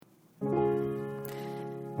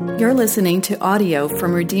You're listening to audio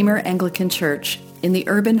from Redeemer Anglican Church in the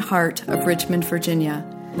urban heart of Richmond, Virginia.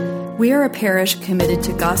 We are a parish committed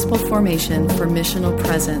to gospel formation for missional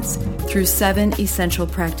presence through 7 essential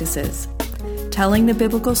practices: telling the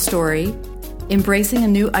biblical story, embracing a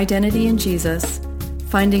new identity in Jesus,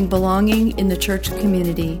 finding belonging in the church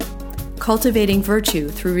community, cultivating virtue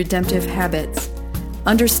through redemptive habits,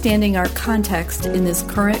 understanding our context in this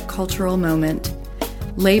current cultural moment,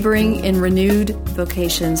 laboring in renewed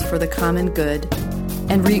vocations for the common good,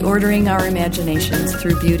 and reordering our imaginations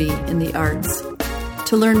through beauty in the arts.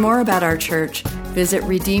 To learn more about our church, visit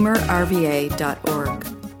redeemerrva.org.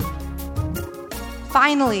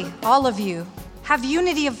 Finally, all of you, have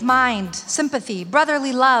unity of mind, sympathy,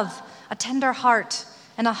 brotherly love, a tender heart,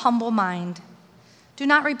 and a humble mind. Do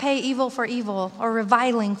not repay evil for evil or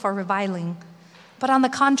reviling for reviling, but on the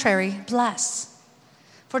contrary, bless.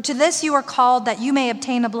 For to this you are called, that you may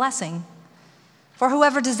obtain a blessing. For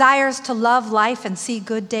whoever desires to love life and see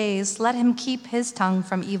good days, let him keep his tongue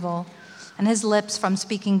from evil and his lips from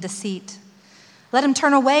speaking deceit. Let him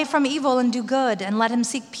turn away from evil and do good, and let him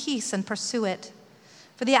seek peace and pursue it.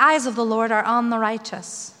 For the eyes of the Lord are on the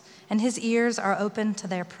righteous, and his ears are open to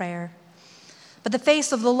their prayer. But the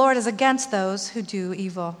face of the Lord is against those who do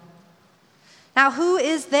evil. Now who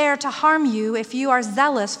is there to harm you if you are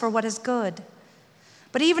zealous for what is good?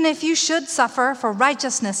 But even if you should suffer for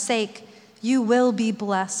righteousness' sake, you will be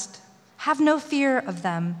blessed. Have no fear of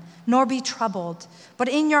them, nor be troubled, but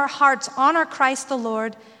in your hearts honor Christ the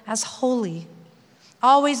Lord as holy,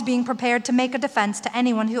 always being prepared to make a defense to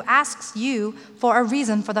anyone who asks you for a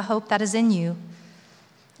reason for the hope that is in you.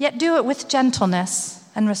 Yet do it with gentleness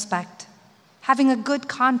and respect, having a good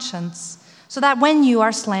conscience, so that when you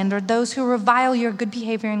are slandered, those who revile your good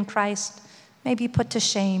behavior in Christ may be put to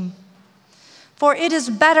shame. For it is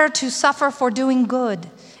better to suffer for doing good,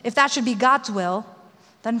 if that should be God's will,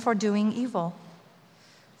 than for doing evil.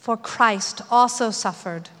 For Christ also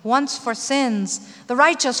suffered once for sins, the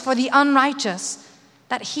righteous for the unrighteous,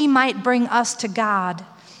 that he might bring us to God,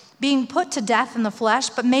 being put to death in the flesh,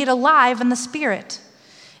 but made alive in the Spirit,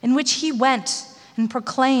 in which he went and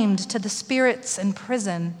proclaimed to the spirits in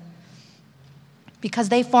prison, because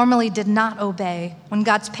they formerly did not obey, when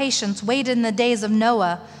God's patience waited in the days of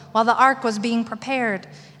Noah, while the ark was being prepared,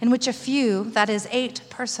 in which a few, that is 8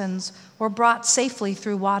 persons, were brought safely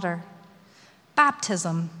through water.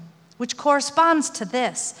 Baptism, which corresponds to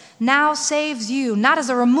this, now saves you, not as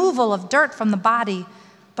a removal of dirt from the body,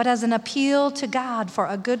 but as an appeal to God for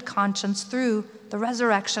a good conscience through the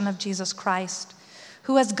resurrection of Jesus Christ,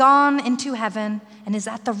 who has gone into heaven and is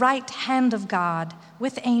at the right hand of God,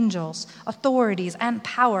 with angels, authorities, and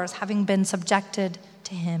powers having been subjected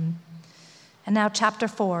to him. And now chapter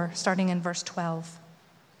 4, starting in verse 12.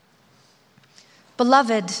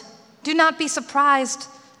 Beloved, do not be surprised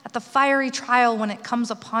at the fiery trial when it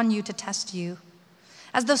comes upon you to test you,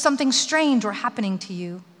 as though something strange were happening to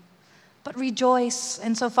you. But rejoice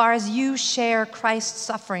insofar as you share Christ's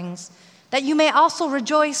sufferings, that you may also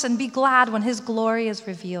rejoice and be glad when his glory is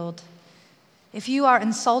revealed. If you are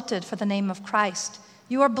insulted for the name of Christ,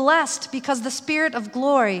 you are blessed, because the Spirit of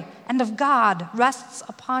glory and of God rests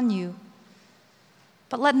upon you.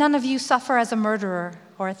 But let none of you suffer as a murderer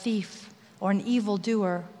or a thief or an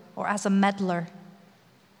evildoer or as a meddler.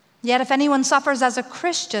 Yet if anyone suffers as a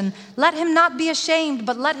Christian, let him not be ashamed,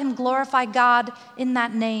 but let him glorify God in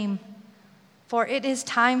that name. For it is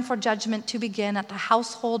time for judgment to begin at the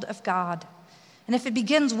household of God. And if it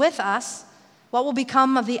begins with us, what will be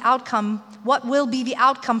the outcome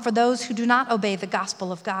for those who do not obey the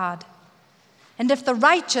gospel of God? And if the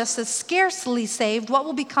righteous is scarcely saved, what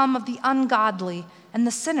will become of the ungodly and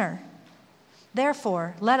the sinner?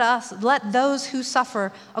 Therefore, let those who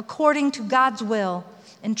suffer according to God's will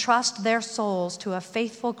entrust their souls to a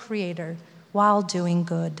faithful Creator while doing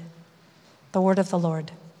good. The word of the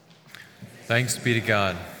Lord. Thanks be to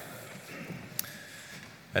God.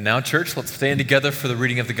 And now, church, let's stand together for the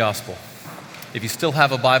reading of the gospel. If you still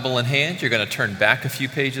have a Bible in hand, you're going to turn back a few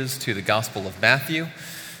pages to the Gospel of Matthew,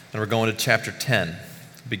 and we're going to chapter 10,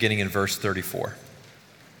 beginning in verse 34.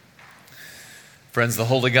 Friends, the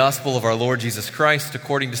Holy Gospel of our Lord Jesus Christ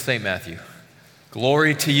according to St. Matthew.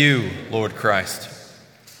 Glory to you, Lord Christ.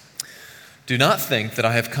 Do not think that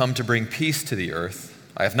I have come to bring peace to the earth.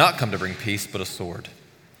 I have not come to bring peace, but a sword.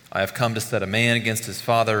 I have come to set a man against his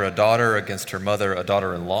father, a daughter against her mother, a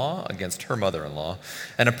daughter-in-law against her mother-in-law,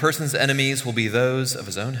 and a person's enemies will be those of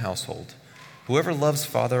his own household. Whoever loves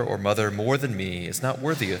father or mother more than me is not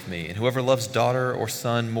worthy of me, and whoever loves daughter or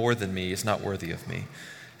son more than me is not worthy of me.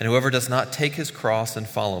 And whoever does not take his cross and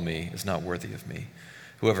follow me is not worthy of me.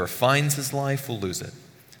 Whoever finds his life will lose it,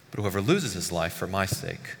 but whoever loses his life for my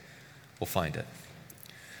sake will find it.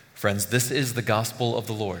 Friends, this is the gospel of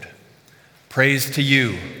the Lord. Praise to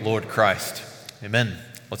you, Lord Christ. Amen.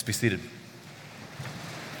 Let's be seated.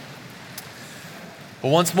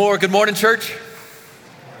 Well, once more, good morning, church.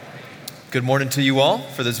 Good morning to you all.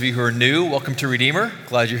 For those of you who are new, welcome to Redeemer.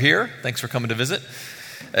 Glad you're here. Thanks for coming to visit.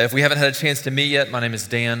 If we haven't had a chance to meet yet, my name is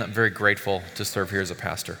Dan. I'm very grateful to serve here as a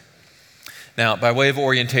pastor. Now, by way of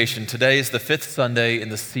orientation, today is the fifth Sunday in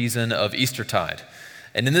the season of Eastertide.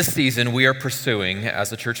 And in this season, we are pursuing,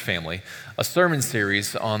 as a church family, a sermon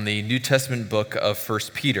series on the New Testament book of 1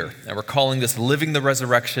 Peter. And we're calling this Living the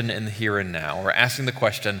Resurrection in the Here and Now. We're asking the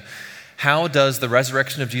question, how does the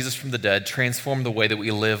resurrection of Jesus from the dead transform the way that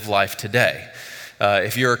we live life today?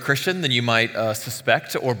 If you're a Christian, then you might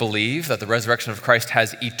suspect or believe that the resurrection of Christ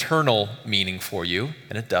has eternal meaning for you,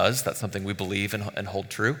 and it does. That's something we believe and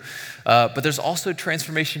hold true. But there's also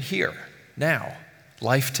transformation here, now,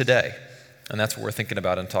 life today, and that's what we're thinking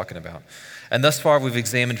about and talking about. And thus far, we've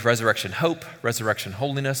examined resurrection hope, resurrection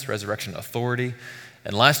holiness, resurrection authority,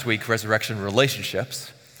 and last week, resurrection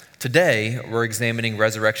relationships. Today, we're examining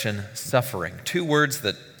resurrection suffering, two words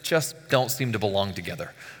that just don't seem to belong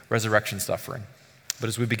together, resurrection suffering. But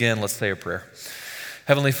as we begin, let's say a prayer.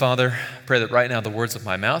 Heavenly Father, I pray that right now the words of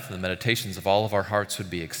my mouth and the meditations of all of our hearts would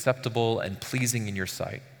be acceptable and pleasing in your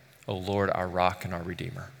sight, O Lord, our rock and our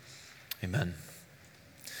Redeemer. Amen.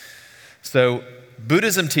 So,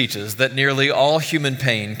 Buddhism teaches that nearly all human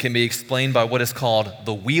pain can be explained by what is called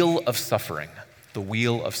the wheel of suffering. The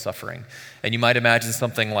wheel of suffering. And you might imagine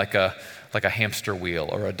something like a hamster wheel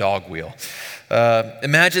or a dog wheel.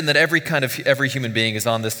 Imagine that every human being is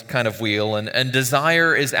on this kind of wheel, and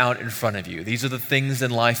desire is out in front of you. These are the things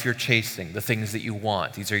in life you're chasing, the things that you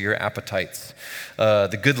want. These are your appetites,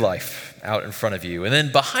 the good life out in front of you. And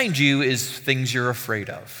then behind you is things you're afraid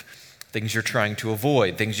of, things you're trying to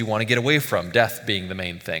avoid, things you want to get away from, death being the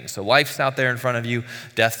main thing. So life's out there in front of you,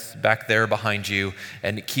 death's back there behind you,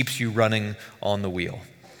 and it keeps you running on the wheel.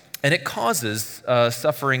 And it causes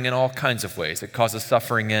suffering in all kinds of ways. It causes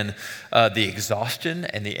suffering in the exhaustion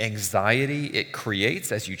and the anxiety it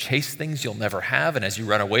creates as you chase things you'll never have and as you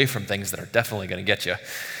run away from things that are definitely going to get you.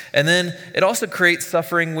 And then it also creates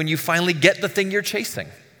suffering when you finally get the thing you're chasing.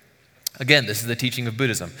 Again, this is the teaching of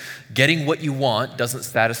Buddhism. Getting what you want doesn't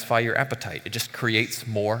satisfy your appetite. It just creates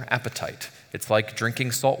more appetite. It's like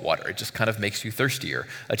drinking salt water. It just kind of makes you thirstier.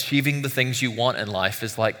 Achieving the things you want in life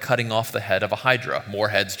is like cutting off the head of a hydra. More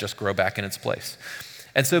heads just grow back in its place.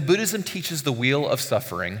 And so Buddhism teaches the wheel of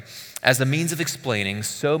suffering as a means of explaining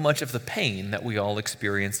so much of the pain that we all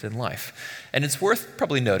experience in life. And it's worth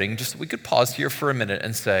probably noting, just we could pause here for a minute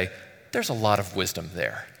and say, there's a lot of wisdom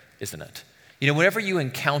there, isn't it? You know, whenever you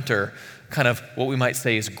encounter kind of what we might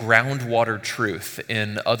say is groundwater truth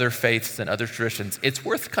in other faiths and other traditions, it's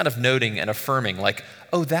worth kind of noting and affirming like,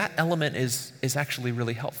 oh, that element is actually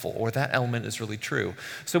really helpful, or that element is really true.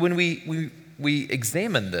 So when we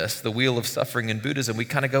examine this, the wheel of suffering in Buddhism, we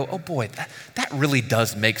kind of go, oh boy, that really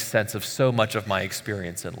does make sense of so much of my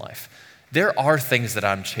experience in life. There are things that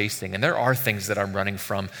I'm chasing, and there are things that I'm running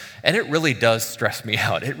from, and it really does stress me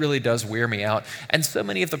out. It really does wear me out. And so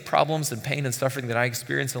many of the problems and pain and suffering that I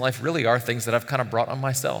experience in life really are things that I've kind of brought on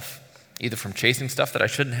myself, either from chasing stuff that I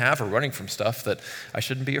shouldn't have or running from stuff that I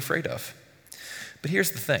shouldn't be afraid of. But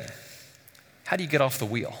here's the thing. How do you get off the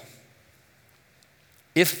wheel?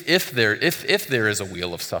 If there is a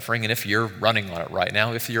wheel of suffering, and if you're running on it right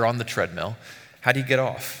now, if you're on the treadmill, how do you get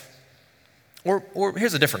off? Or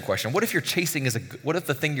here's a different question. What if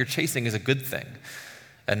the thing you're chasing is a good thing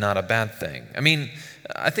and not a bad thing? I mean,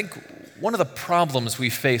 I think one of the problems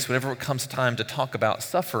we face whenever it comes time to talk about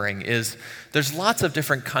suffering is there's lots of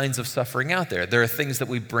different kinds of suffering out there. There are things that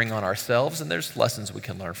we bring on ourselves, and there's lessons we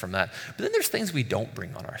can learn from that. But then there's things we don't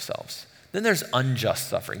bring on ourselves. Then there's unjust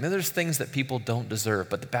suffering. Then there's things that people don't deserve,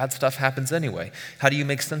 but the bad stuff happens anyway. How do you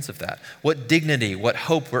make sense of that? What dignity, what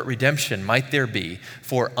hope, what redemption might there be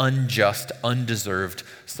for unjust, undeserved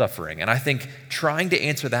suffering? And I think trying to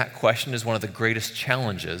answer that question is one of the greatest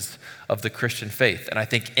challenges of the Christian faith. And I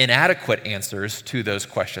think inadequate answers to those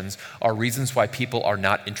questions are reasons why people are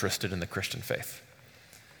not interested in the Christian faith.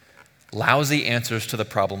 Lousy answers to the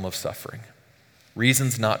problem of suffering.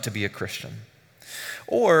 Reasons not to be a Christian.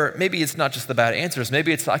 Or maybe it's not just the bad answers.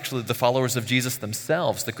 Maybe it's actually the followers of Jesus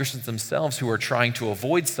themselves, the Christians themselves, who are trying to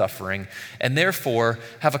avoid suffering and therefore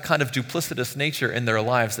have a kind of duplicitous nature in their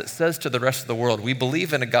lives that says to the rest of the world, we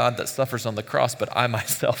believe in a God that suffers on the cross, but I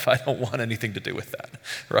myself, I don't want anything to do with that,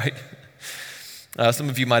 right? Some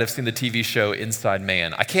of you might have seen the TV show Inside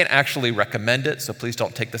Man. I can't actually recommend it, so please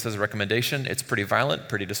don't take this as a recommendation. It's pretty violent,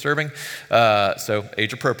 pretty disturbing, so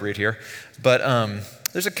age appropriate here. But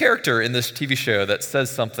There's a character in this TV show that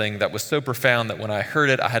says something that was so profound that when I heard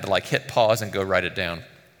it, I had to hit pause and go write it down.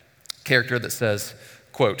 Character that says,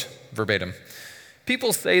 quote, verbatim,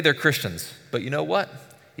 "People say they're Christians, but you know what?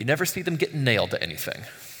 You never see them getting nailed to anything."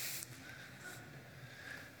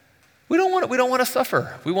 We don't want to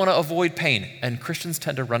suffer. We want to avoid pain, and Christians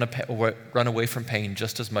tend to run away from pain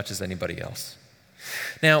just as much as anybody else.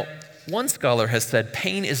 Now, one scholar has said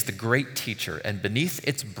pain is the great teacher, and beneath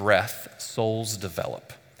its breath, souls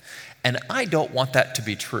develop. And I don't want that to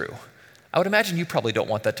be true. I would imagine you probably don't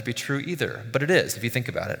want that to be true either, but it is if you think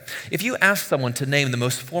about it. If you ask someone to name the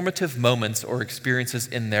most formative moments or experiences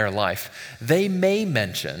in their life, they may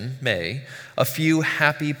mention a few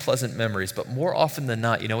happy, pleasant memories, but more often than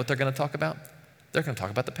not, you know what they're going to talk about? They're going to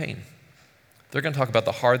talk about the pain. They're going to talk about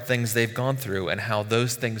the hard things they've gone through and how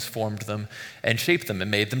those things formed them and shaped them and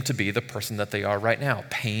made them to be the person that they are right now.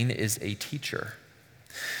 Pain is a teacher.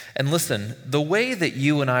 And listen, the way that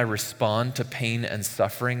you and I respond to pain and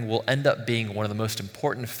suffering will end up being one of the most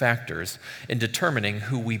important factors in determining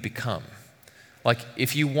who we become.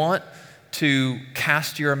 If you want to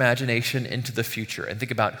cast your imagination into the future and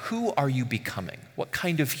think about who are you becoming? What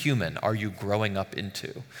kind of human are you growing up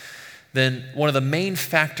into? Then one of the main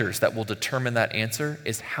factors that will determine that answer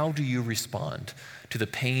is how do you respond to the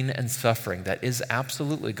pain and suffering that is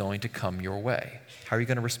absolutely going to come your way? How are you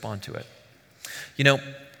going to respond to it? You know,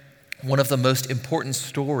 one of the most important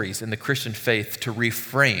stories in the Christian faith to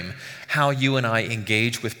reframe how you and I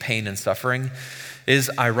engage with pain and suffering is,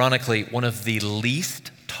 ironically, one of the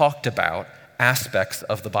least talked about aspects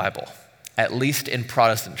of the Bible, at least in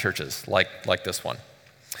Protestant churches like this one.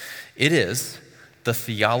 It is the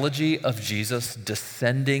theology of Jesus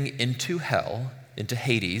descending into hell, into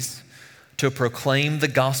Hades, to proclaim the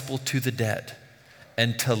gospel to the dead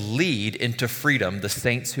and to lead into freedom the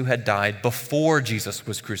saints who had died before Jesus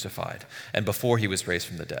was crucified and before he was raised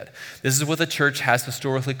from the dead. This is what the church has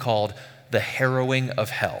historically called the harrowing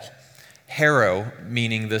of hell. Harrow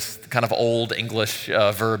meaning this kind of old English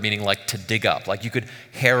verb meaning to dig up. You could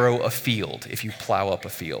harrow a field if you plow up a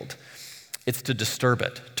field. It's to disturb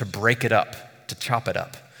it, to break it up, to chop it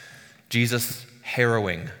up. Jesus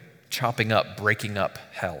harrowing, chopping up, breaking up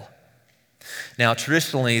hell. Now,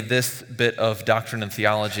 traditionally, this bit of doctrine and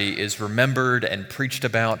theology is remembered and preached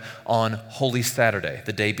about on Holy Saturday,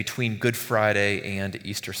 the day between Good Friday and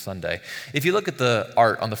Easter Sunday. If you look at the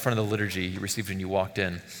art on the front of the liturgy you received when you walked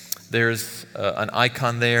in, there's an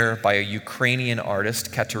icon there by a Ukrainian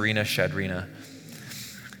artist, Katerina Shadrina.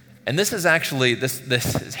 And this is actually,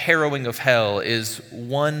 this harrowing of hell is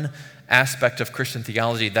one aspect of Christian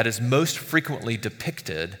theology that is most frequently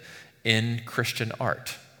depicted in Christian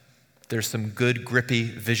art. There's some good, grippy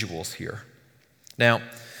visuals here. Now,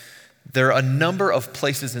 there are a number of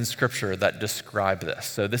places in Scripture that describe this.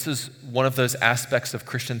 So this is one of those aspects of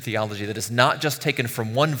Christian theology that is not just taken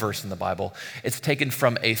from one verse in the Bible. It's taken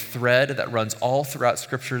from a thread that runs all throughout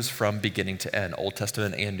Scriptures from beginning to end, Old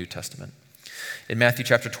Testament and New Testament. In Matthew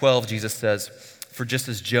chapter 12, Jesus says, "For just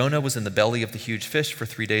as Jonah was in the belly of the huge fish for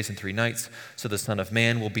 3 days and 3 nights, so the Son of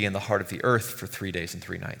Man will be in the heart of the earth for 3 days and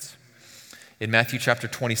 3 nights." In Matthew chapter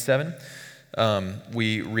 27,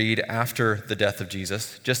 we read after the death of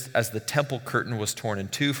Jesus, "Just as the temple curtain was torn in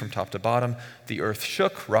two from top to bottom, the earth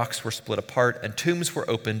shook, rocks were split apart, and tombs were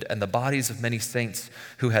opened, and the bodies of many saints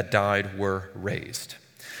who had died were raised."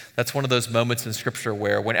 That's one of those moments in Scripture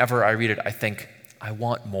where whenever I read it, I think, I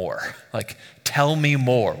want more. Tell me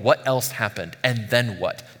more. What else happened? And then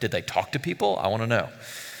what? Did they talk to people? I want to know.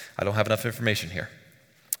 I don't have enough information here.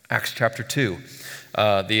 Acts chapter 2.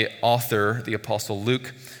 The author, the Apostle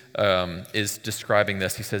Luke, is describing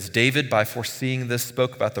this. He says, "David, by foreseeing this,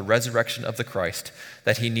 spoke about the resurrection of the Christ,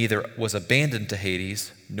 that he neither was abandoned to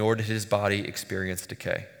Hades, nor did his body experience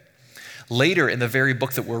decay." Later in the very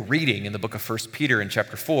book that we're reading, in the book of 1 Peter in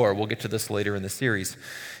chapter 4, we'll get to this later in the series.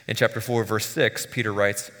 In chapter 4, verse 6, Peter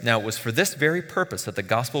writes, "Now it was for this very purpose that the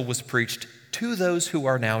gospel was preached to those who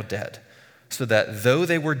are now dead, so that though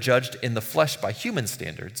they were judged in the flesh by human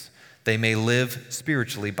standards, they may live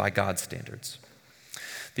spiritually by God's standards."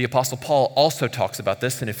 The Apostle Paul also talks about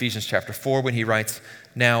this in Ephesians chapter 4 when he writes,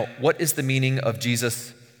 "Now, what is the meaning of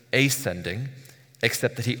Jesus ascending,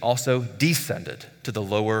 except that he also descended to the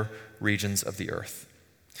lower regions of the earth?"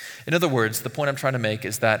 In other words, the point I'm trying to make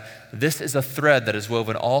is that this is a thread that is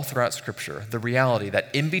woven all throughout Scripture, the reality that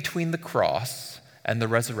in between the cross and the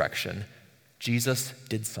resurrection, Jesus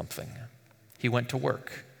did something. He went to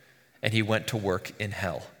work, and he went to work in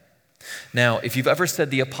hell. Now, if you've ever said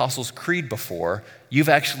the Apostles' Creed before, you've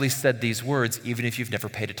actually said these words even if you've never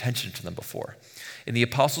paid attention to them before. In the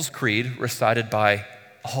Apostles' Creed, recited by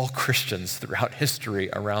all Christians throughout history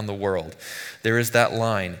around the world, there is that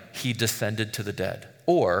line, he descended to the dead.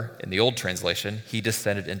 Or, in the old translation, he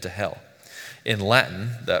descended into hell. In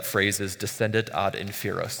Latin, that phrase is descendit ad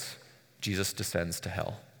inferos. Jesus descends to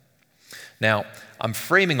hell. Now, I'm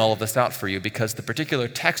framing all of this out for you because the particular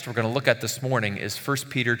text we're going to look at this morning is 1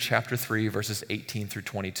 Peter chapter 3, verses 18 through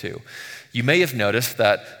 22. You may have noticed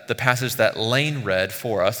that the passage that Lane read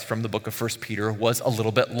for us from the book of 1 Peter was a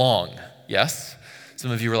little bit long, yes? Some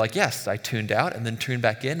of you were like, yes, I tuned out and then tuned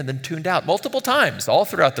back in and then tuned out multiple times all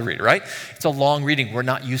throughout the read, right? It's a long reading. We're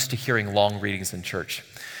not used to hearing long readings in church.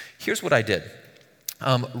 Here's what I did.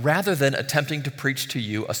 Rather than attempting to preach to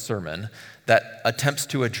you a sermon that attempts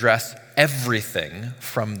to address everything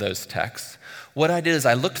from those texts, what I did is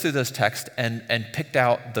I looked through those texts and picked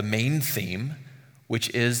out the main theme, which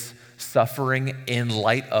is suffering in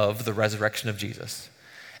light of the resurrection of Jesus.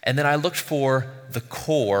 And then I looked for the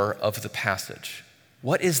core of the passage.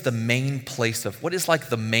 What is the main place of, what is like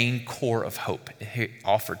the main core of hope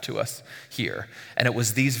offered to us here? And it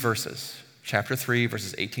was these verses. Chapter 3,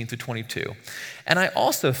 verses 18 through 22. And I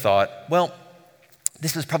also thought, well,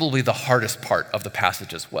 this is probably the hardest part of the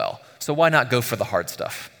passage as well. So why not go for the hard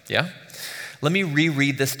stuff? Yeah? Let me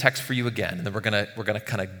reread this text for you again, and then we're gonna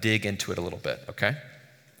kind of dig into it a little bit, okay?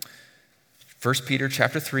 1 Peter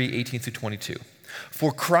chapter 3, 18 through 22.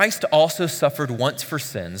 For Christ also suffered once for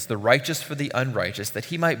sins, the righteous for the unrighteous, that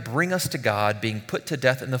he might bring us to God, being put to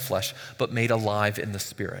death in the flesh, but made alive in the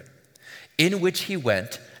spirit, in which he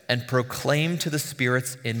went and proclaimed to the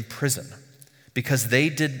spirits in prison, because they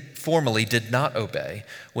formerly did not obey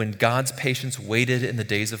when God's patience waited in the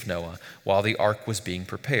days of Noah while the ark was being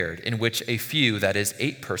prepared, in which a few, that is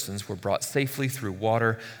 8 persons, were brought safely through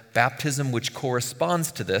water. Baptism, which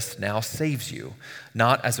corresponds to this, now saves you,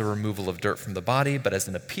 not as a removal of dirt from the body, but as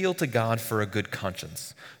an appeal to God for a good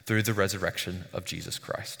conscience through the resurrection of Jesus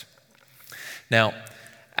Christ. Now,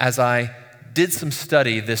 as I did some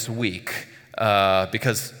study this week,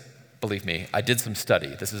 because believe me, I did some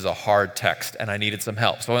study. This is a hard text, and I needed some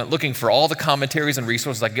help. So I went looking for all the commentaries and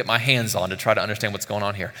resources I could get my hands on to try to understand what's going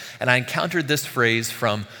on here. And I encountered this phrase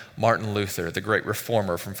from Martin Luther, the great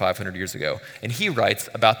reformer from 500 years ago. And he writes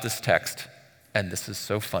about this text, and this is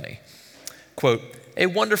so funny. Quote, "A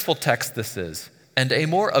wonderful text this is, and a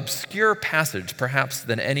more obscure passage perhaps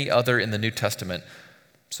than any other in the New Testament,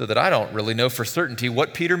 so that I don't really know for certainty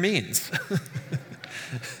what Peter means."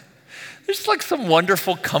 There's like some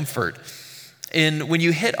wonderful comfort in when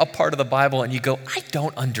you hit a part of the Bible and you go, I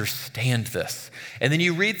don't understand this. And then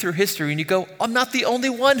you read through history and you go, I'm not the only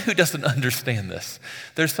one who doesn't understand this.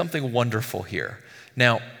 There's something wonderful here.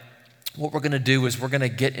 Now, what we're going to do is we're going to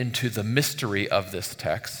get into the mystery of this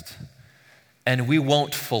text, and we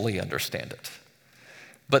won't fully understand it.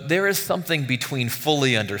 But there is something between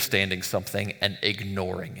fully understanding something and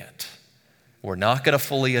ignoring it. We're not going to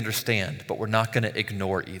fully understand, but we're not going to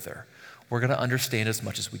ignore either. We're going to understand as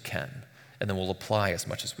much as we can, and then we'll apply as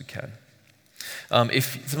much as we can.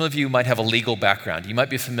 If some of you might have a legal background, you might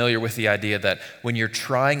be familiar with the idea that when you're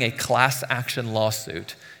trying a class action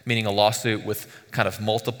lawsuit, meaning a lawsuit with kind of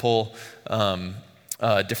multiple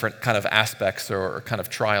different kind of aspects or kind of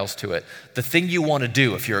trials to it, the thing you want to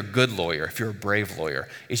do if you're a good lawyer, if you're a brave lawyer,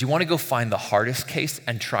 is you want to go find the hardest case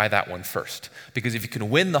and try that one first. Because if you can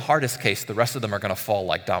win the hardest case, the rest of them are going to fall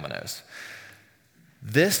like dominoes.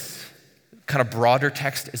 This kind of broader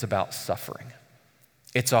text is about suffering.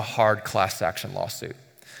 It's a hard class action lawsuit.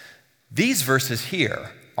 These verses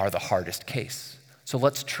here are the hardest case. So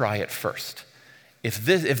let's try it first. If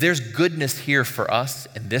there's goodness here for us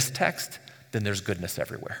in this text, then there's goodness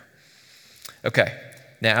everywhere. Okay,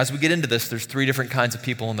 now as we get into this, there's 3 different kinds of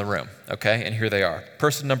people in the room, okay? And here they are.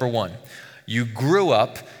 Person number 1, you grew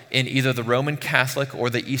up in either the Roman Catholic or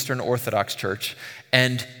the Eastern Orthodox Church,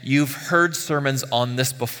 and you've heard sermons on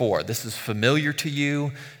this before. This is familiar to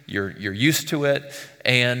you, you're used to it,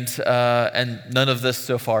 and none of this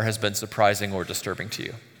so far has been surprising or disturbing to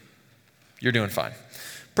you. You're doing fine.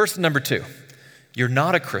 Person number 2, you're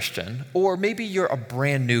not a Christian, or maybe you're a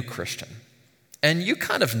brand new Christian. And you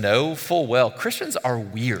kind of know full well, Christians are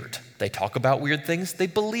weird. They talk about weird things, they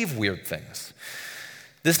believe weird things.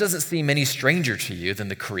 This doesn't seem any stranger to you than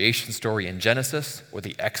the creation story in Genesis, or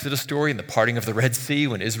the Exodus story and the parting of the Red Sea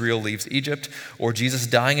when Israel leaves Egypt, or Jesus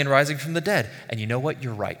dying and rising from the dead. And you know what?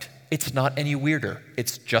 You're right. It's not any weirder.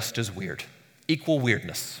 It's just as weird. Equal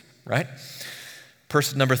weirdness, right?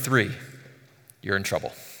 Person number 3, you're in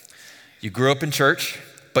trouble. You grew up in church,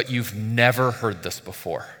 but you've never heard this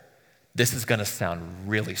before. This is going to sound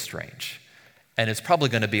really strange, and it's probably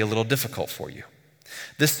going to be a little difficult for you.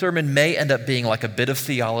 This sermon may end up being like a bit of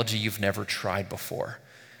theology you've never tried before,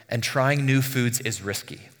 And trying new foods is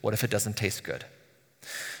risky. What if it doesn't taste good?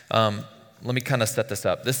 Let me kind of set this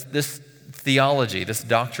up. This theology, this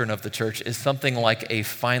doctrine of the church is something like a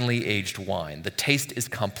finely aged wine. The taste is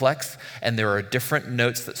complex, and there are different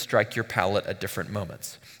notes that strike your palate at different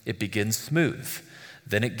moments. It begins smooth.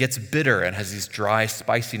 Then it gets bitter and has these dry,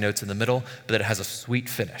 spicy notes in the middle, but it has a sweet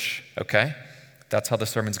finish, okay? That's how the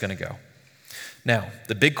sermon's gonna go. Now,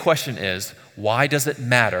 the big question is, why does it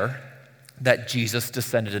matter that Jesus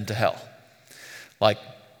descended into hell? Like,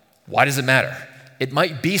 why does it matter? It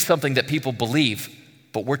might be something that people believe,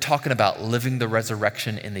 but we're talking about living the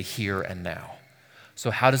resurrection in the here and now.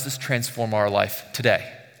 So how does this transform our life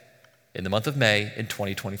today, in the month of May, in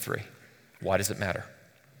 2023? Why does it matter?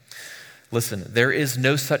 Listen, there is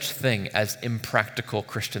no such thing as impractical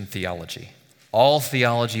Christian theology. All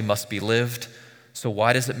theology must be lived, so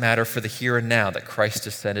why does it matter for the here and now that Christ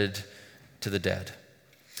descended to the dead?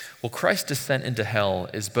 Well, Christ's descent into hell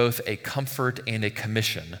is both a comfort and a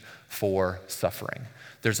commission for suffering.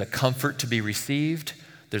 There's a comfort to be received,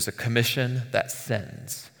 there's a commission that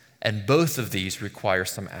sends, and both of these require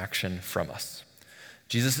some action from us.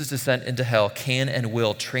 Jesus' descent into hell can and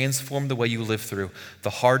will transform the way you live through the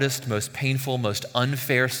hardest, most painful, most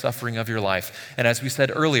unfair suffering of your life. And as we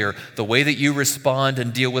said earlier, the way that you respond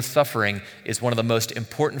and deal with suffering is one of the most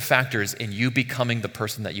important factors in you becoming the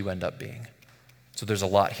person that you end up being. So there's a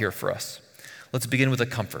lot here for us. Let's begin with a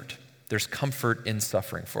comfort. There's comfort in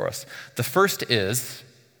suffering for us. The first is,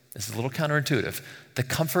 this is a little counterintuitive, the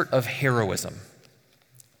comfort of heroism.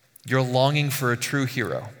 You're longing for a true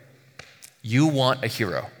hero. You want a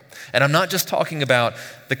hero. And I'm not just talking about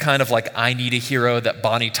the kind of like, I need a hero that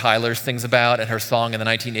Bonnie Tyler sings about in her song in the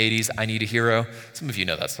 1980s, I Need a Hero. Some of you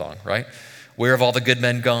know that song, right? Where have all the good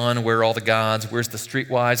men gone? Where are all the gods? Where's the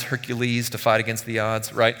streetwise Hercules to fight against the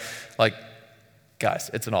odds, right? Like, guys,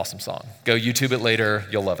 it's an awesome song. Go YouTube it later,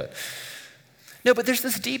 you'll love it. No, but there's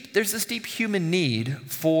this deep human need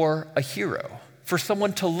for a hero, for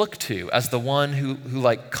someone to look to as the one who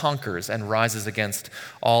like conquers and rises against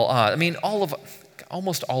all odds. I mean,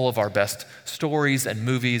 almost all of our best stories and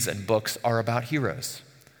movies and books are about heroes.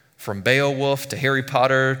 From Beowulf to Harry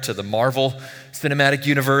Potter to the Marvel Cinematic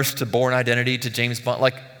Universe to Bourne Identity to James Bond,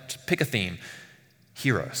 like just pick a theme.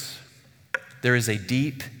 Heroes. There is a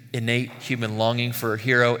deep, innate human longing for a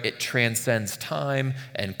hero. It transcends time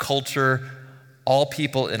and culture. All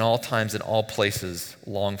people in all times and all places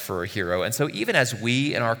long for a hero. And so even as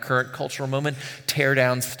we in our current cultural moment tear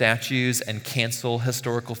down statues and cancel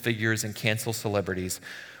historical figures and cancel celebrities,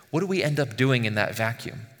 what do we end up doing in that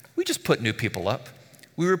vacuum? We just put new people up.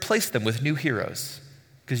 We replace them with new heroes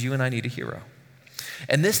because you and I need a hero.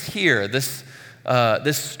 And this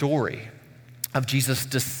story of Jesus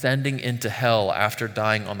descending into hell after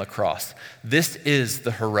dying on the cross. This is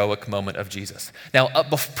the heroic moment of Jesus. Now,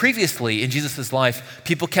 previously in Jesus' life,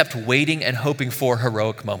 people kept waiting and hoping for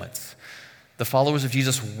heroic moments. The followers of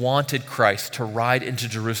Jesus wanted Christ to ride into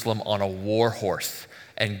Jerusalem on a war horse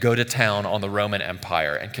and go to town on the Roman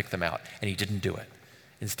Empire and kick them out, and he didn't do it.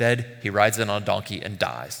 Instead, he rides in on a donkey and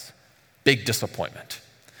dies. Big disappointment.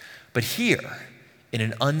 But here, in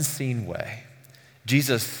an unseen way,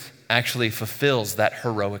 Jesus actually fulfills that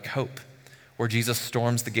heroic hope, where Jesus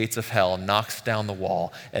storms the gates of hell, knocks down the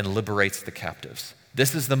wall, and liberates the captives.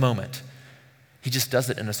 This is the moment. He just does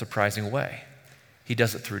it in a surprising way. He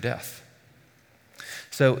does it through death.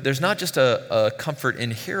 So there's not just a comfort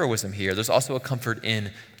in heroism here, there's also a comfort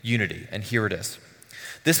in unity, and here it is.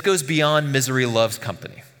 This goes beyond misery loves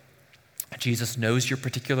company. Jesus knows your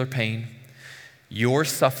particular pain. Your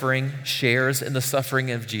suffering shares in the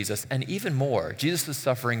suffering of Jesus, and even more, Jesus'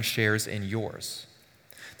 suffering shares in yours.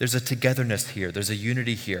 There's a togetherness here, there's a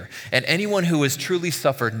unity here. And anyone who has truly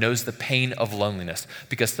suffered knows the pain of loneliness,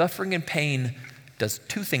 because suffering and pain does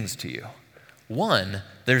two things to you. One,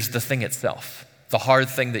 there's the thing itself, the hard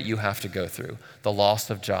thing that you have to go through, the loss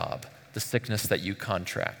of job, the sickness that you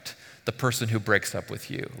contract, the person who breaks up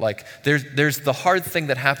with you. Like there's the hard thing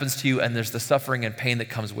that happens to you, and there's the suffering and pain that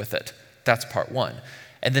comes with it. That's part one.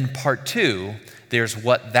 And then part two, there's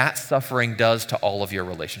what that suffering does to all of your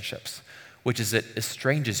relationships, which is it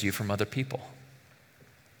estranges you from other people.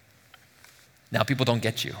 Now, people don't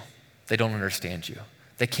get you. They don't understand you.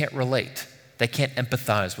 They can't relate. They can't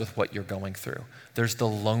empathize with what you're going through. There's the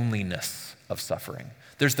loneliness of suffering.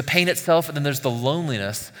 There's the pain itself, and then there's the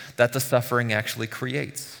loneliness that the suffering actually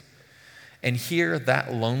creates. And here,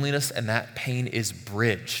 that loneliness and that pain is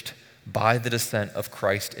bridged by the descent of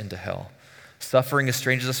Christ into hell. Suffering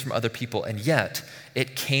estranges us from other people, and yet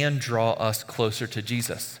it can draw us closer to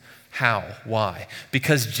Jesus. How? Why?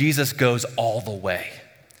 Because Jesus goes all the way.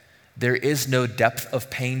 There is no depth of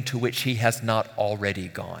pain to which he has not already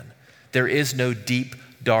gone. There is no deep,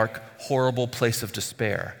 dark, horrible place of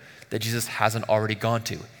despair that Jesus hasn't already gone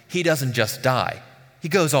to. He doesn't just die. He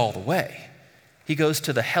goes all the way. He goes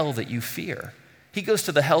to the hell that you fear. He goes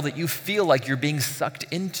to the hell that you feel like you're being sucked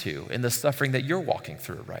into in the suffering that you're walking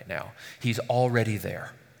through right now. He's already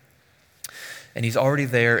there. And he's already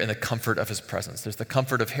there in the comfort of his presence. There's the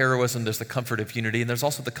comfort of heroism, there's the comfort of unity, and there's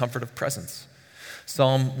also the comfort of presence.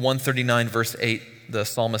 Psalm 139, verse 8, the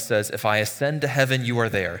psalmist says, "If I ascend to heaven, you are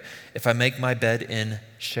there. If I make my bed in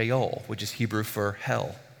Sheol," which is Hebrew for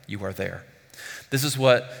hell, you are there. This is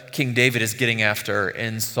what King David is getting after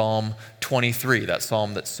in Psalm 23, that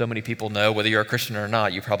psalm that so many people know. Whether you're a Christian or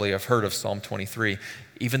not, you probably have heard of Psalm 23.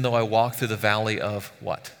 Even though I walk through the valley of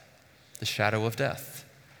what? The shadow of death,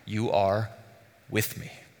 you are with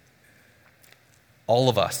me. All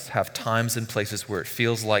of us have times and places where it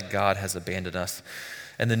feels like God has abandoned us.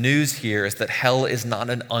 And the news here is that hell is not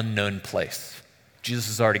an unknown place. Jesus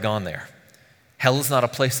has already gone there. Hell is not a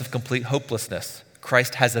place of complete hopelessness.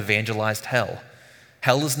 Christ has evangelized hell.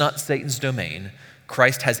 Hell is not Satan's domain.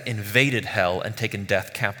 Christ has invaded hell and taken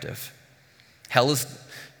death captive. Hell is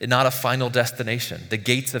not a final destination. The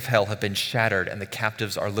gates of hell have been shattered and the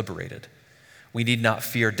captives are liberated. We need not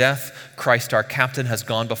fear death. Christ, our captain, has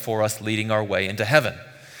gone before us, leading our way into heaven.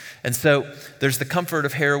 And so there's the comfort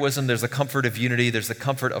of heroism, there's the comfort of unity, there's the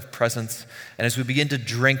comfort of presence. And as we begin to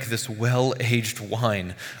drink this well-aged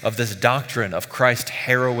wine of this doctrine of Christ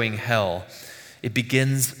harrowing hell, it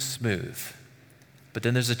begins smooth. But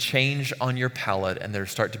then there's a change on your palate, and there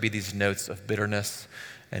start to be these notes of bitterness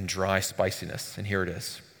and dry spiciness. And here it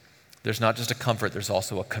is. There's not just a comfort, there's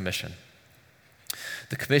also a commission.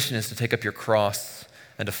 The commission is to take up your cross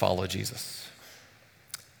and to follow Jesus.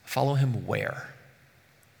 Follow him where?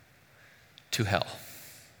 To hell.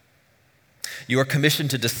 You are commissioned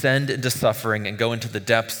to descend into suffering and go into the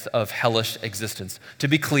depths of hellish existence. To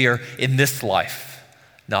be clear, in this life,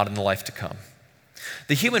 not in the life to come.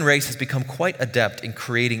 The human race has become quite adept in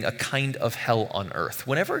creating a kind of hell on earth.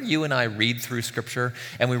 Whenever you and I read through Scripture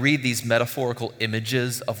and we read these metaphorical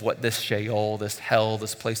images of what this Sheol, this hell,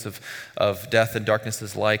 this place of death and darkness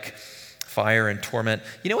is like, fire and torment,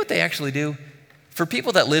 you know what they actually do? For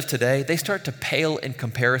people that live today, they start to pale in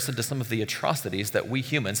comparison to some of the atrocities that we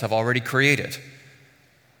humans have already created.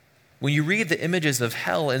 When you read the images of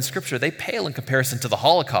hell in Scripture, they pale in comparison to the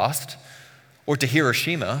Holocaust or to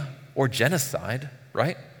Hiroshima or genocide,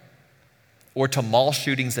 right? Or to mall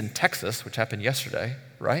shootings in Texas, which happened yesterday,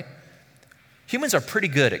 right? Humans are pretty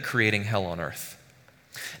good at creating hell on earth.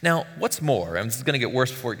 Now, what's more, and this is going to get worse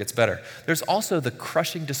before it gets better, there's also the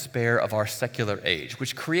crushing despair of our secular age,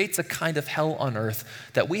 which creates a kind of hell on earth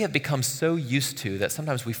that we have become so used to that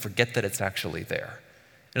sometimes we forget that it's actually there.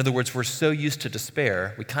 In other words, we're so used to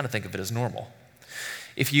despair, we kind of think of it as normal.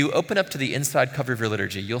 If you open up to the inside cover of your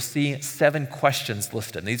liturgy, you'll see 7 questions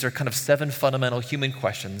listed. And these are kind of 7 fundamental human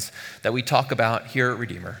questions that we talk about here at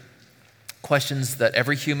Redeemer. Questions that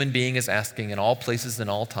every human being is asking in all places and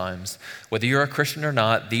all times. Whether you're a Christian or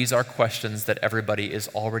not, these are questions that everybody is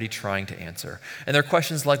already trying to answer. And they're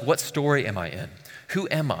questions like, what story am I in? Who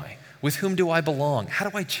am I? With whom do I belong? How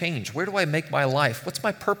do I change? Where do I make my life? What's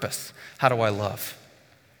my purpose? How do I love?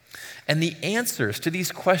 And the answers to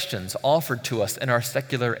these questions offered to us in our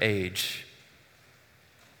secular age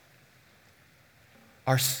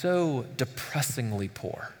are so depressingly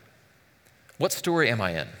poor. What story am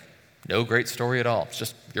I in? No great story at all. It's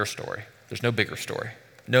just your story. There's no bigger story,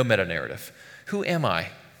 no meta-narrative. Who am I?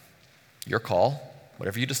 Your call,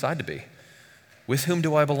 whatever you decide to be. With whom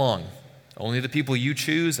do I belong? Only the people you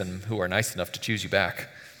choose and who are nice enough to choose you back.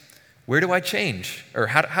 Where do I change? Or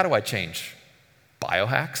how do I change?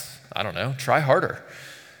 Biohacks? I don't know. Try harder.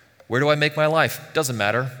 Where do I make my life? Doesn't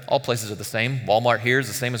matter. All places are the same. Walmart here is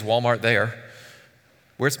the same as Walmart there.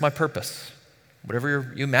 Where's my purpose?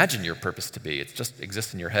 Whatever you imagine your purpose to be. It just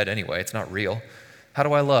exists in your head anyway. It's not real. How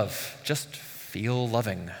do I love? Just feel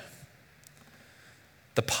loving.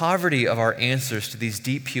 The poverty of our answers to these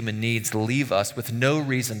deep human needs leave us with no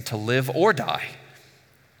reason to live or die.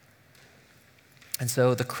 And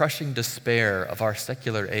so the crushing despair of our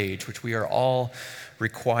secular age, which we are all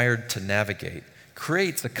required to navigate,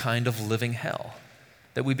 creates a kind of living hell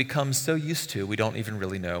that we become so used to we don't even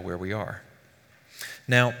really know where we are.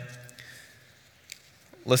 Now,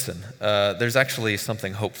 listen, there's actually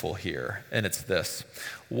something hopeful here, and it's this.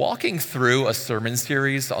 Walking through a sermon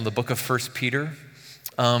series on the book of 1 Peter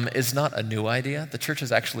is not a new idea. The church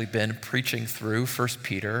has actually been preaching through 1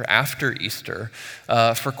 Peter after Easter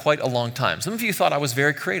for quite a long time. Some of you thought I was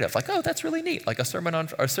very creative, like, oh, that's really neat, like a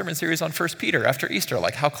sermon series on 1 Peter after Easter,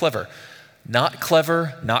 like how clever. Not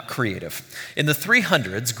clever, not creative. In the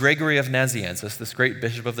 300s, Gregory of Nazianzus, this great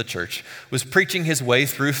bishop of the church, was preaching his way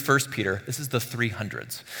through 1 Peter. This is the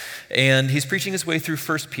 300s. And he's preaching his way through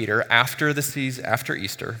 1 Peter after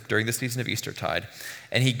Easter, during the season of Eastertide.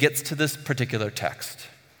 And he gets to this particular text.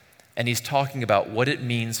 And he's talking about what it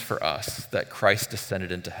means for us that Christ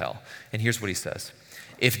descended into hell. And here's what he says.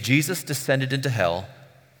 If Jesus descended into hell,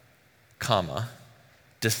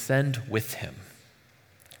 descend with him.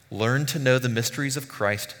 Learn to know the mysteries of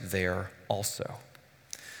Christ there also.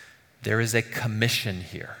 There is a commission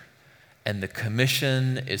here, and the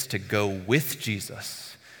commission is to go with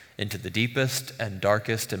Jesus into the deepest and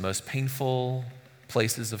darkest and most painful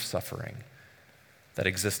places of suffering that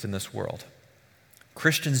exist in this world.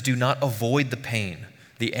 Christians do not avoid the pain,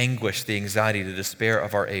 the anguish, the anxiety, the despair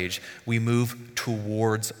of our age. We move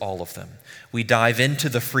towards all of them. We dive into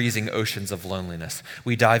the freezing oceans of loneliness.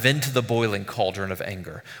 We dive into the boiling cauldron of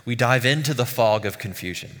anger. We dive into the fog of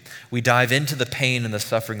confusion. We dive into the pain and the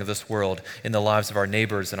suffering of this world in the lives of our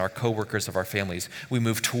neighbors and our coworkers, of our families. We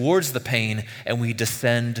move towards the pain and we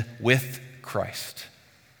descend with Christ.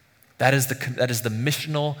 That is the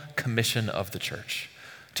missional commission of the church,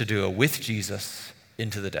 to do it with Jesus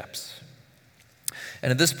into the depths.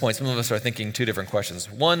 And at this point, some of us are thinking two different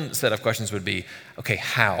questions. One set of questions would be, okay,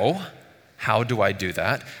 how? How do I do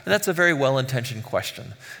that? And that's a very well-intentioned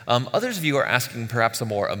question. Others of you are asking perhaps a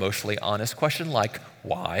more emotionally honest question, like,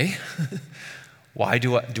 why? Why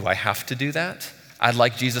do I have to do that? I'd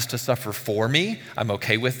like Jesus to suffer for me. I'm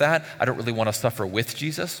okay with that. I don't really want to suffer with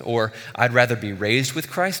Jesus. Or I'd rather be raised with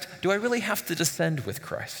Christ. Do I really have to descend with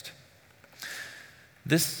Christ?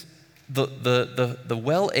 The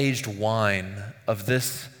well-aged wine of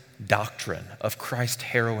this doctrine of Christ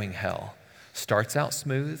harrowing hell starts out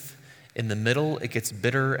smooth. In the middle, it gets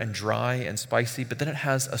bitter and dry and spicy, but then it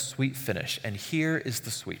has a sweet finish. And here is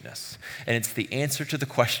the sweetness. And it's the answer to the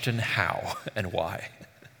question, how and why?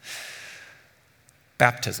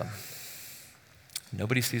 Baptism.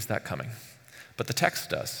 Nobody sees that coming, but the text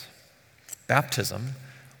does. Baptism,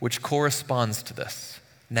 which corresponds to this,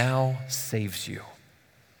 now saves you.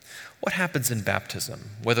 What happens in baptism?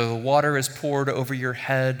 Whether the water is poured over your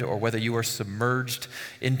head or whether you are submerged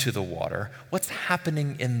into the water, what's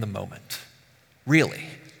happening in the moment? Really?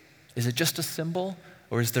 Is it just a symbol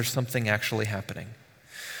or is there something actually happening?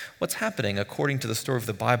 What's happening, according to the story of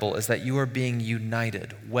the Bible, is that you are being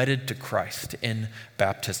united, wedded to Christ in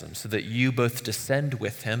baptism, so that you both descend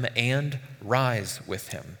with him and rise with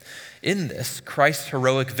him. In this, Christ's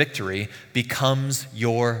heroic victory becomes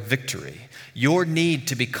your victory. Your need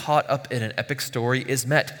to be caught up in an epic story is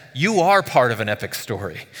met. You are part of an epic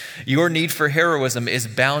story. Your need for heroism is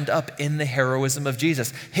bound up in the heroism of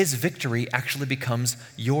Jesus. His victory actually becomes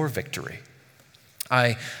your victory.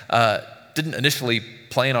 I didn't initially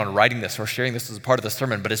plan on writing this or sharing this as a part of the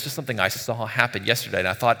sermon, but it's just something I saw happen yesterday, and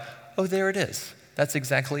I thought, oh, there it is. That's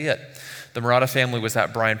exactly it. The Murata family was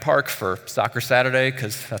at Bryant Park for Soccer Saturday,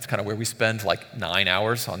 because that's kind of where we spend like 9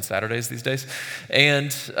 hours on Saturdays these days.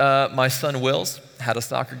 And my son Wills had a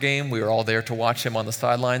soccer game. We were all there to watch him on the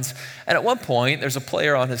sidelines. And at one point, there's a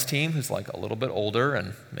player on his team who's like a little bit older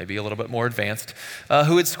and maybe a little bit more advanced,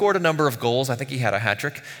 who had scored a number of goals. I think he had a hat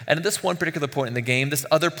trick. And at this one particular point in the game, this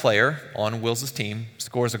other player on Wills' team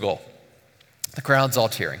scores a goal. The crowd's all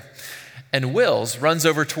cheering. And Wills runs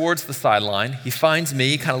over towards the sideline. He finds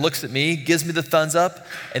me, kind of looks at me, gives me the thumbs up,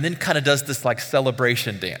 and then kind of does this like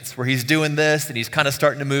celebration dance where he's doing this and he's kind of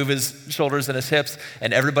starting to move his shoulders and his hips,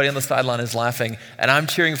 and everybody on the sideline is laughing. And I'm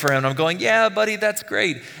cheering for him, and I'm going, yeah, buddy, that's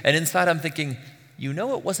great. And inside I'm thinking, you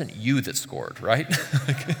know it wasn't you that scored, right?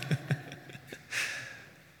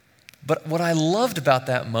 But what I loved about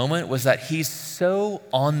that moment was that he's so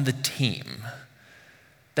on the team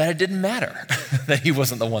that it didn't matter that he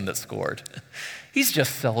wasn't the one that scored. He's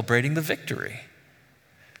just celebrating the victory.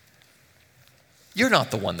 You're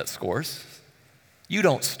not the one that scores. You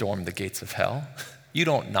don't storm the gates of hell. You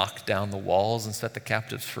don't knock down the walls and set the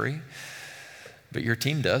captives free. But your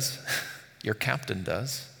team does. Your captain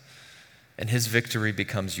does. And his victory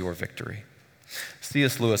becomes your victory.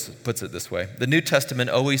 C.S. Lewis puts it this way: the New Testament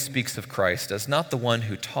always speaks of Christ as not the one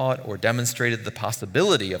who taught or demonstrated the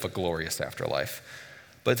possibility of a glorious afterlife,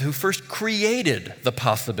 but who first created the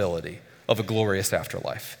possibility of a glorious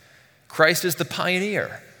afterlife. Christ is the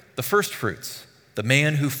pioneer, the first fruits, the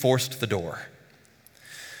man who forced the door.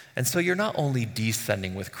 And so you're not only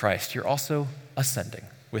descending with Christ, you're also ascending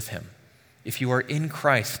with him. If you are in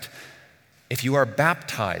Christ, if you are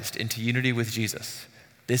baptized into unity with Jesus,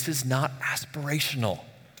 this is not aspirational,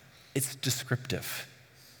 it's descriptive.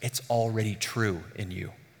 It's already true in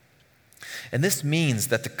you. And this means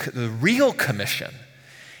that the real commission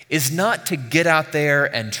is not to get out there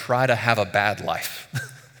and try to have a bad life.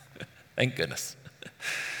 Thank goodness.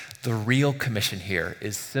 The real commission here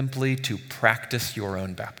is simply to practice your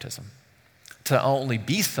own baptism. To not only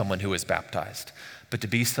be someone who is baptized, but to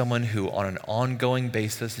be someone who on an ongoing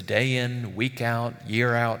basis, day in, week out,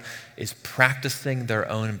 year out, is practicing their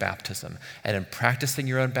own baptism. And in practicing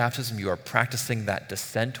your own baptism, you are practicing that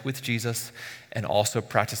descent with Jesus and also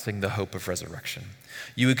practicing the hope of resurrection.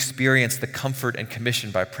 You experience the comfort and commission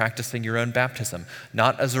by practicing your own baptism,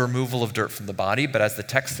 not as a removal of dirt from the body, but as the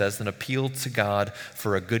text says, an appeal to God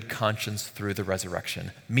for a good conscience through the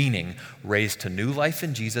resurrection, meaning raised to new life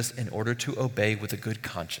in Jesus in order to obey with a good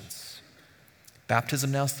conscience.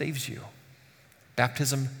 Baptism now saves you.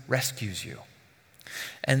 Baptism rescues you.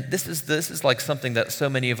 And this is like something that so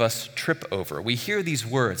many of us trip over. We hear these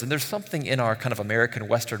words, and there's something in our kind of American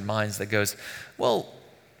Western minds that goes, well,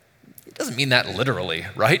 it doesn't mean that literally,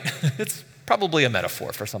 right? It's probably a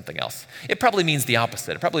metaphor for something else. It probably means the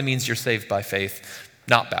opposite. It probably means you're saved by faith,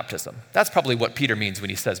 not baptism. That's probably what Peter means when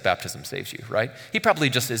he says baptism saves you, right? He probably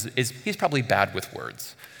just he's probably bad with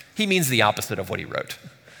words. He means the opposite of what he wrote.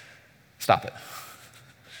 Stop it.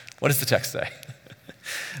 What does the text say?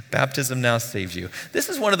 Baptism now saves you. This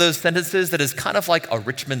is one of those sentences that is kind of like a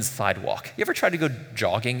Richmond sidewalk. You ever tried to go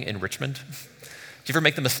jogging in Richmond? Do you ever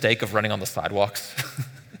make the mistake of running on the sidewalks?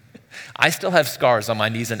 I still have scars on my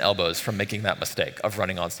knees and elbows from making that mistake of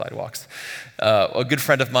running on sidewalks. A good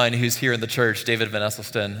friend of mine who's here in the church, David Van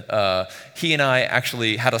Esselston, he and I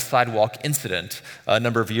actually had a sidewalk incident a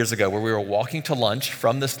number of years ago where we were walking to lunch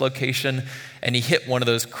from this location, and he hit one of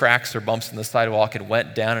those cracks or bumps in the sidewalk and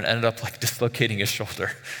went down and ended up like dislocating his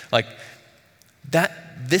shoulder. Like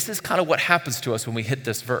that, this is kind of what happens to us when we hit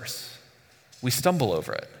this verse. We stumble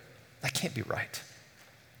over it. That can't be right.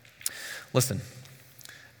 Listen.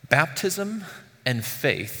 Baptism and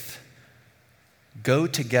faith go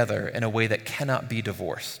together in a way that cannot be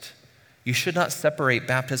divorced. You should not separate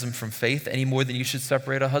baptism from faith any more than you should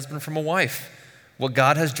separate a husband from a wife. What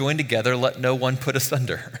God has joined together, let no one put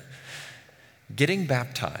asunder. Getting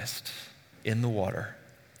baptized in the water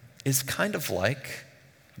is kind of like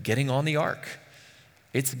getting on the ark.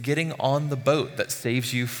 It's getting on the boat that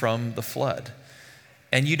saves you from the flood.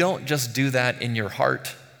 And you don't just do that in your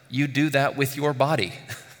heart, you do that with your body.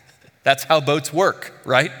 That's how boats work,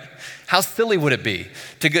 right? How silly would it be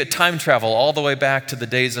to get time travel all the way back to the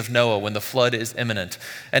days of Noah when the flood is imminent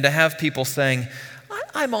and to have people saying,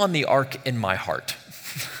 I'm on the ark in my heart.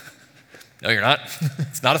 No, you're not.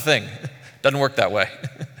 It's not a thing. Doesn't work that way.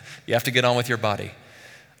 You have to get on with your body.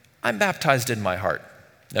 I'm baptized in my heart.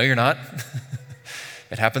 No, you're not.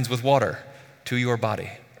 It happens with water to your body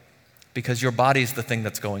because your body's the thing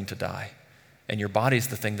that's going to die and your body's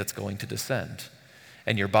the thing that's going to descend.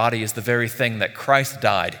 And your body is the very thing that Christ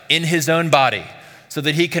died in his own body so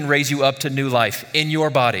that he can raise you up to new life in your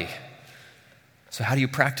body. So how do you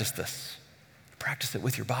practice this? Practice it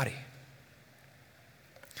with your body.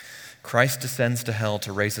 Christ descends to hell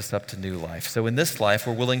to raise us up to new life. So in this life,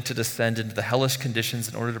 we're willing to descend into the hellish conditions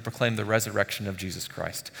in order to proclaim the resurrection of Jesus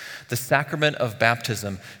Christ. The sacrament of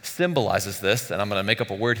baptism symbolizes this, and I'm going to make up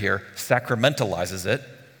a word here, sacramentalizes it,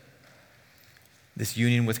 this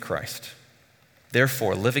union with Christ.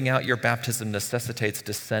 Therefore, living out your baptism necessitates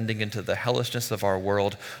descending into the hellishness of our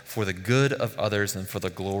world for the good of others and for the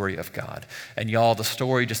glory of God. And y'all, the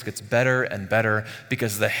story just gets better and better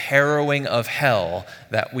because the harrowing of hell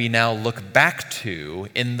that we now look back to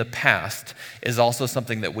in the past is also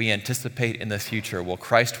something that we anticipate in the future. Well,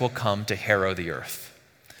 Christ will come to harrow the earth,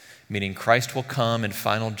 meaning Christ will come in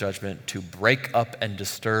final judgment to break up and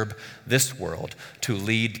disturb this world, to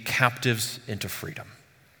lead captives into freedom.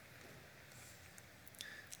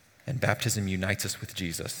 And baptism unites us with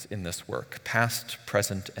Jesus in this work, past,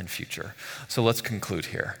 present, and future. So let's conclude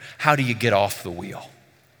here. How do you get off the wheel?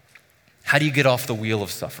 How do you get off the wheel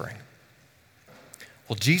of suffering?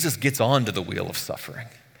 Well, Jesus gets onto the wheel of suffering,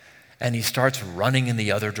 and he starts running in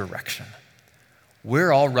the other direction.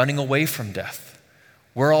 We're all running away from death.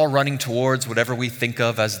 We're all running towards whatever we think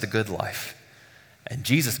of as the good life. And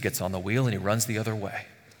Jesus gets on the wheel, and he runs the other way.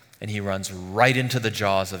 And he runs right into the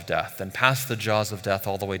jaws of death and past the jaws of death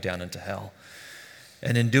all the way down into hell.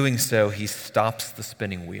 And in doing so, he stops the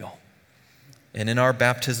spinning wheel. And in our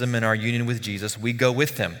baptism and our union with Jesus, we go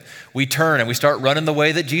with him. We turn and we start running the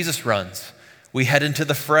way that Jesus runs. We head into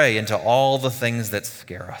the fray, into all the things that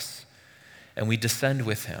scare us. And we descend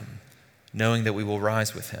with him, knowing that we will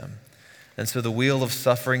rise with him. And so the wheel of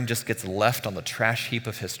suffering just gets left on the trash heap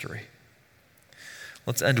of history.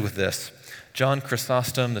 Let's end with this. John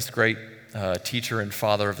Chrysostom, this great teacher and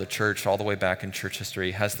father of the church all the way back in church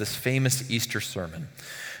history, has this famous Easter sermon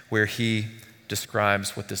where he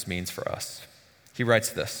describes what this means for us. He writes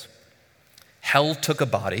this: "Hell took a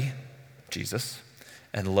body, Jesus,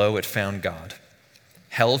 and lo, it found God.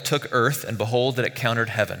 Hell took earth, and behold that it countered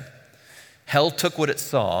heaven. Hell took what it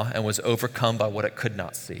saw and was overcome by what it could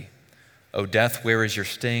not see. O death, where is your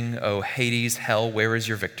sting? O Hades, hell, where is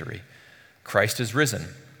your victory? Christ is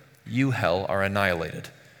risen. You, hell, are annihilated.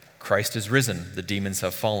 Christ is risen. The demons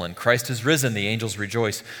have fallen. Christ is risen. The angels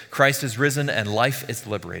rejoice. Christ is risen, and life is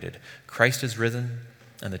liberated. Christ is risen,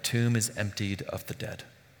 and the tomb is emptied of the dead."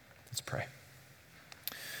 Let's pray.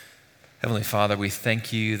 Heavenly Father, we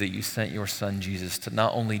thank you that you sent your Son, Jesus, to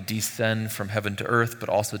not only descend from heaven to earth, but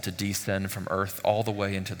also to descend from earth all the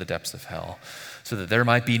way into the depths of hell, so that there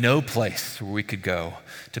might be no place where we could go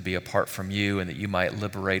to be apart from you, and that you might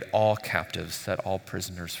liberate all captives, set all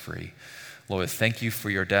prisoners free. Lord, thank you for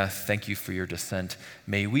your death. Thank you for your descent.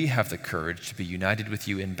 May we have the courage to be united with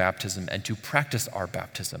you in baptism and to practice our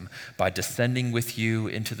baptism by descending with you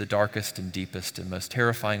into the darkest and deepest and most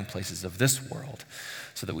terrifying places of this world,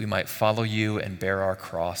 so that we might follow you and bear our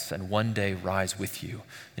cross and one day rise with you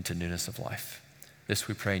into newness of life. This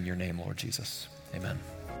we pray in your name, Lord Jesus. Amen.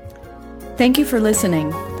 Thank you for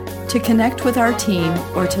listening. To connect with our team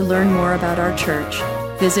or to learn more about our church,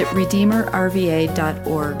 visit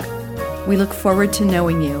redeemerrva.org. We look forward to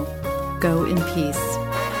knowing you. Go in peace.